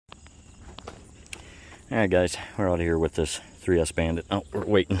Alright guys, we're out of here with this 3S Bandit. Oh, we're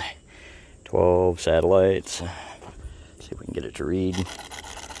waiting. 12 satellites. See if we can get it to read.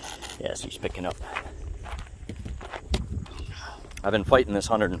 Yes, he's picking up. I've been fighting this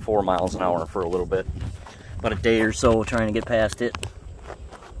 104 miles an hour for a little bit. About a day or so trying to get past it.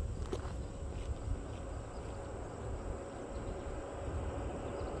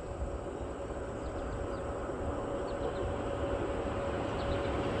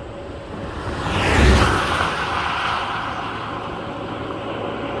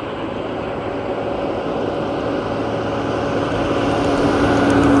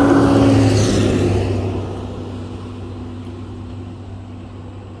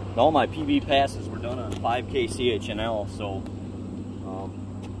 All my PB passes were done on 5K CHNL, so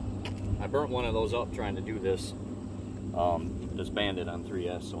I burnt one of those up trying to do this this Bandit on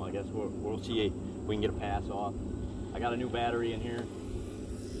 3S. So I guess we'll see if we can get a pass off. I got a new battery in here.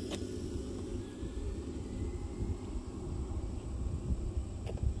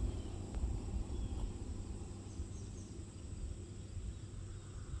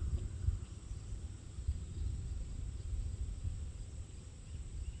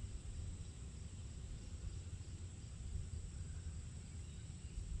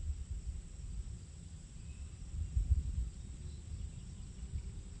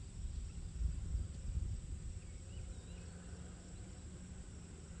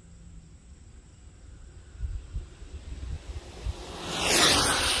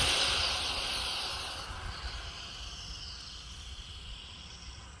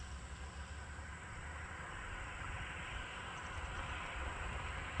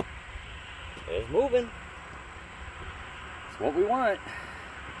 It's moving. It's what we want.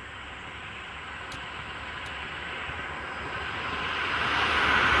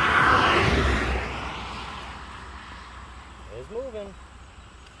 It's moving.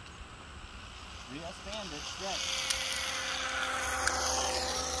 3S Bandit stretch.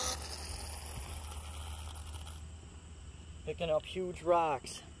 Picking up huge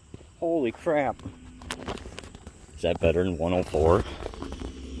rocks. Holy crap. Is that better than 104?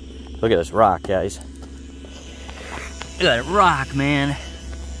 Look at this rock, guys. Look at that rock, man.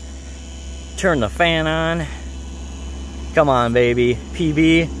 Turn the fan on. Come on, baby.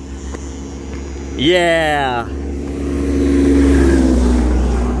 PB. Yeah.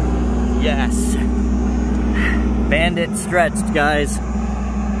 Yes. Bandit stretched, guys.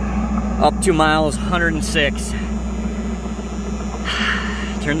 Up 2 miles, 106.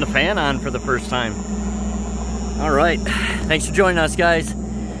 Turn the fan on for the first time. All right. Thanks for joining us, guys.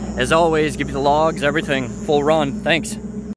 As always, give you the logs, everything, full run. Thanks.